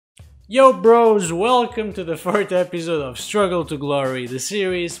Yo bros, welcome to the fourth episode of Struggle to Glory, the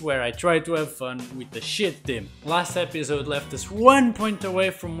series where I try to have fun with the shit team. Last episode left us 1 point away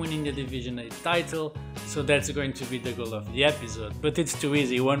from winning the Division 8 title, so that's going to be the goal of the episode. But it's too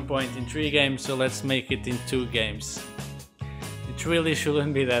easy, 1 point in 3 games, so let's make it in 2 games. It really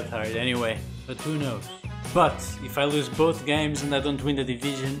shouldn't be that hard anyway, but who knows. But if I lose both games and I don't win the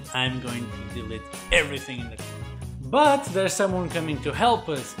division, I'm going to delete everything in the code. But there's someone coming to help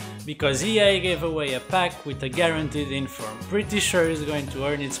us, because EA gave away a pack with a guaranteed inform. Pretty sure he's going to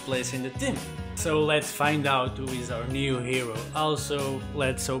earn its place in the team. So let's find out who is our new hero. Also,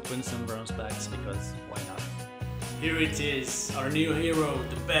 let's open some bronze packs, because why not? Here it is, our new hero,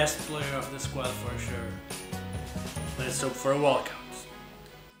 the best player of the squad for sure. Let's hope for a walkout.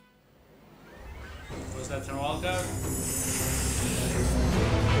 Was that a walkout?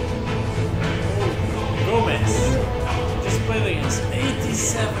 Oh, Gomez! Just played against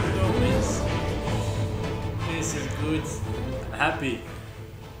 87 Gomez. This is good. I'm happy.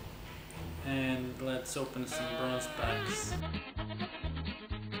 And let's open some bronze packs.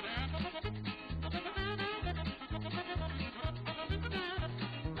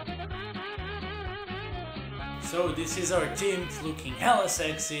 So this is our team, it's looking hella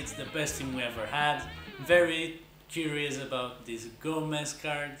sexy, it's the best team we ever had. Very curious about this Gomez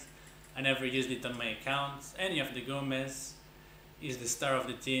card. I never used it on my account. Any of the Gomez is the star of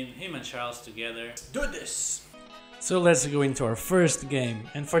the team, him and Charles together. Do this! So let's go into our first game,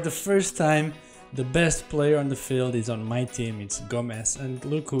 and for the first time the best player on the field is on my team, it's Gomez, and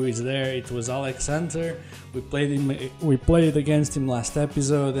look who is there, it was Alexander. We played against him last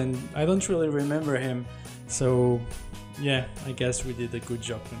episode and I don't really remember him, so yeah, I guess we did a good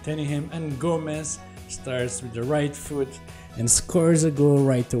job containing him. And Gomez starts with the right foot and scores a goal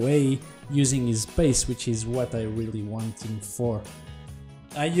right away using his pace, which is what I really want him for.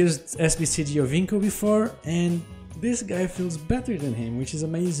 I used SBC Giovinco before and this guy feels better than him, which is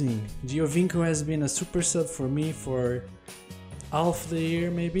amazing. Giovinco has been a super sub for me for half the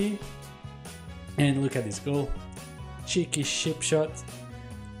year maybe. And look at this goal. Cheeky ship shot.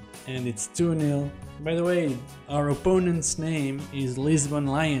 And it's 2-0. By the way, our opponent's name is Lisbon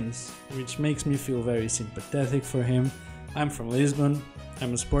Lions, which makes me feel very sympathetic for him. I'm from Lisbon,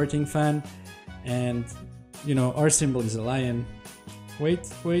 I'm a Sporting fan, and you know, our symbol is a lion.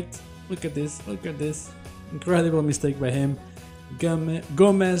 Wait, look at this. Incredible mistake by him.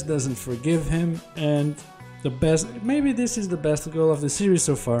 Gomez doesn't forgive him, and maybe this is the best goal of the series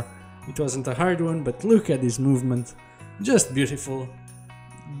so far. It wasn't a hard one, but look at this movement. Just beautiful.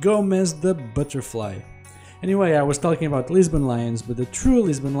 Gomez the butterfly. Anyway, I was talking about Lisbon Lions, but the true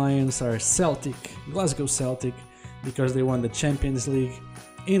Lisbon Lions are Celtic, Glasgow Celtic, because they won the Champions League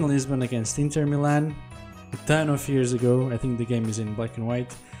in Lisbon against Inter Milan a ton of years ago. I think the game is in black and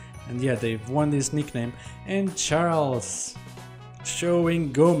white. And yeah, they've won this nickname. And Charles,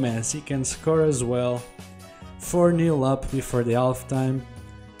 showing Gomez, he can score as well. 4-0 up before the halftime.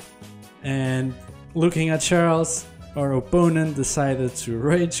 And looking at Charles, our opponent decided to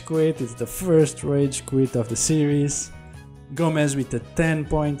rage quit. It's the first rage quit of the series. Gomez with a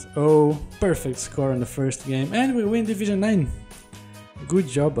 10.0, perfect score in the first game, and we win Division 9. Good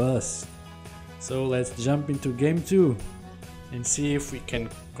job us. So let's jump into game 2 and see if we can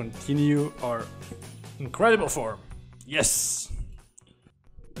continue our incredible form. Yes!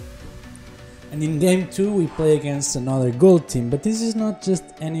 And in game 2 we play against another gold team, but this is not just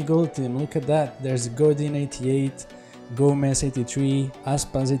any gold team. Look at that, there's Godin 88, Gomez 83,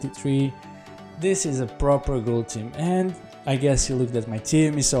 Aspas 83. This is a proper gold team, and I guess he looked at my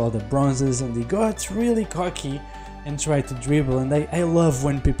team, he saw the bronzes and he got really cocky and tried to dribble, and I love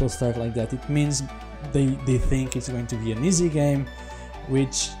when people start like that. It means they think it's going to be an easy game,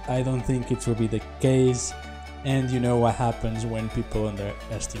 which I don't think it will be the case. And you know what happens when people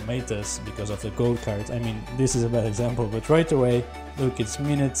underestimate us because of the gold cards. I mean, this is a bad example, but right away, look, it's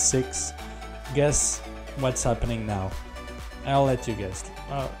minute 6. Guess what's happening now? I'll let you guess.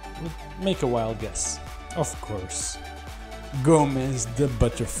 Make a wild guess. Of course. Gomez the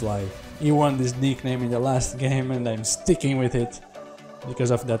butterfly. He won this nickname in the last game and I'm sticking with it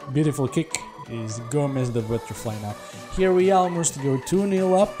because of that beautiful kick. Is Gomez the butterfly now. Here we almost go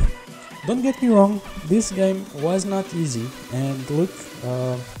 2-0 up. Don't get me wrong, this game was not easy, and look,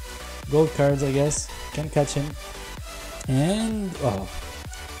 gold cards I guess, can catch him. And oh,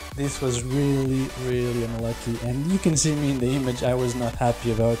 this was really unlucky, and you can see me in the image, I was not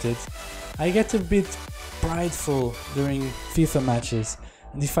happy about it. I get a bit prideful during FIFA matches,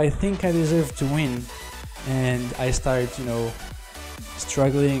 and if I think I deserve to win and I start, you know,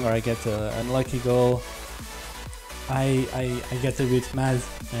 struggling or I get an unlucky goal, I get a bit mad,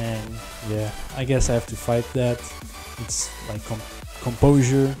 and yeah, I guess I have to fight that. It's like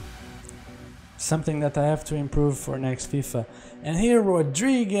composure, something that I have to improve for next FIFA. And here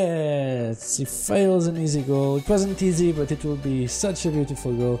Rodriguez, he fails an easy goal. It wasn't easy, but it will be such a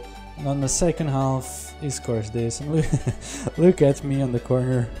beautiful goal. And on the second half, he scores this. And look at me on the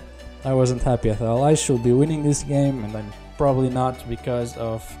corner. I wasn't happy at all. I should be winning this game, and I'm probably not because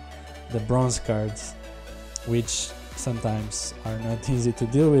of the bronze cards, which sometimes are not easy to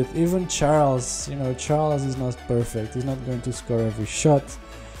deal with. Even Charles, you know, Charles is not perfect. He's not going to score every shot,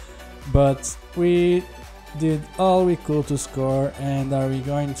 but we did all we could to score. And are we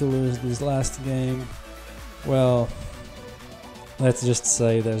going to lose this last game? Well, let's just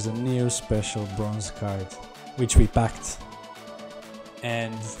say there's a new special bronze card which we packed,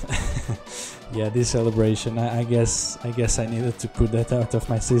 and yeah, this celebration, I guess I needed to put that out of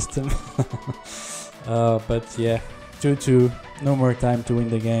my system. But yeah, 2-2, no more time to win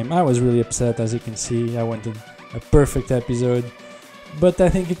the game. I was really upset, as you can see. I wanted a perfect episode, but I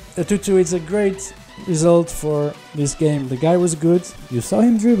think a 2-2 is a great result for this game. The guy was good, you saw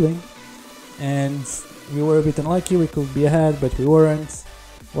him dribbling, and we were a bit unlucky. We could be ahead, but we weren't.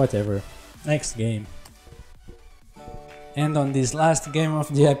 Whatever, next game. And on this last game of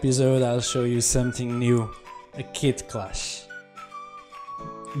the episode, I'll show you something new, a kit clash.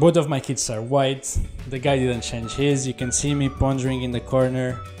 Both of my kits are white, the guy didn't change his. You can see me pondering in the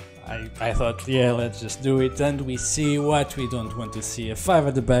corner. I thought, yeah, let's just do it, and we see what we don't want to see. A 5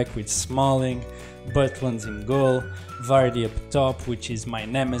 at the back with Smalling, Butland in goal, Vardy up top, which is my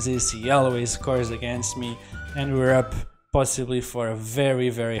nemesis. He always scores against me, and we're up possibly for a very,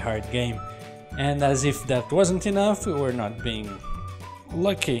 very hard game. And as if that wasn't enough, we were not being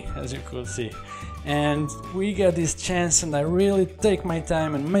lucky, as you could see. And we get this chance, and I really take my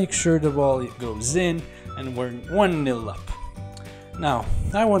time and make sure the ball goes in, and we're 1-0 up. Now,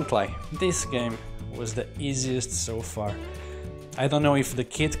 I won't lie, this game was the easiest so far. I don't know if the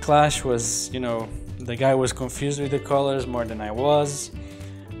kit clash was, you know, the guy was confused with the colors more than I was,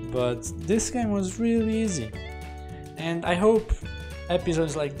 but this game was really easy. And I hope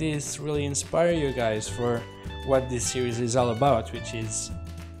episodes like this really inspire you guys for what this series is all about, which is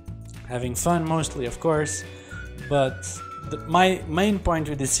having fun mostly, of course, but my main point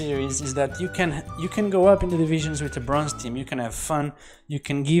with this series is that you can go up in the divisions with a bronze team. You can have fun, you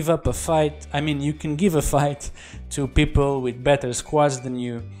can give up a fight, you can give a fight to people with better squads than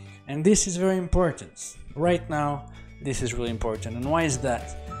you, and this is very important. Right now, this is really important. And why is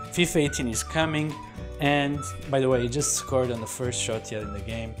that? FIFA 18 is coming, and by the way, he just scored on the first shot yet in the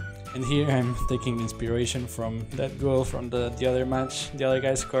game. And here I'm taking inspiration from that goal from the other match, the other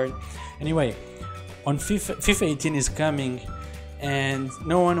guy scored. Anyway, on FIFA 18 is coming, and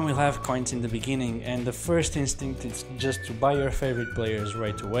no one will have coins in the beginning, and the first instinct is just to buy your favorite players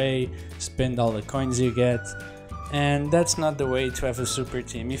right away, spend all the coins you get, and that's not the way to have a super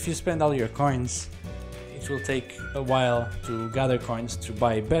team. If you spend all your coins, it will take a while to gather coins to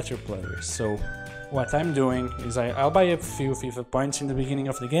buy better players. So what I'm doing is I'll buy a few FIFA points in the beginning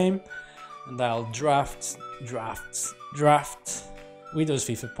of the game, and I'll draft with those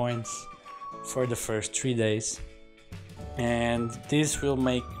FIFA points for the first 3 days, and this will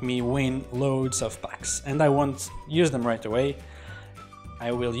make me win loads of packs. And I won't use them right away,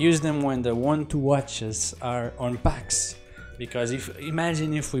 I will use them when the one to watches are on packs, because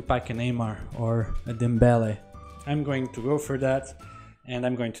imagine if we pack a Neymar or a Dembele. I'm going to go for that, and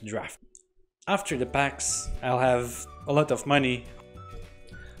I'm going to draft. After the packs, I'll have a lot of money.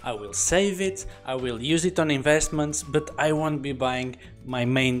 I will save it, I will use it on investments, but I won't be buying my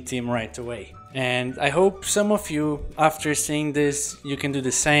main team right away. And I hope some of you, after seeing this, you can do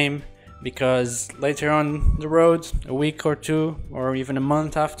the same, because later on the road, a week or two, or even a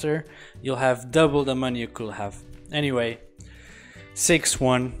month after, you'll have double the money you could have. Anyway,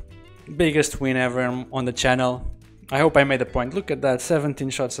 6-1, biggest win ever on the channel. I hope I made a point. Look at that,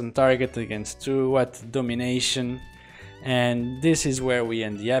 17 shots on target against 2, what domination. And this is where we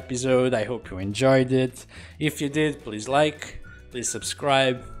end the episode. I hope you enjoyed it. If you did, please like, please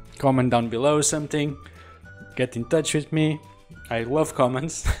subscribe, comment down below something, get in touch with me. I love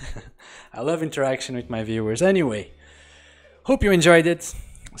comments. I love interaction with my viewers. Anyway, hope you enjoyed it.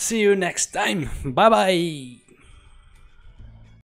 See you next time. Bye bye.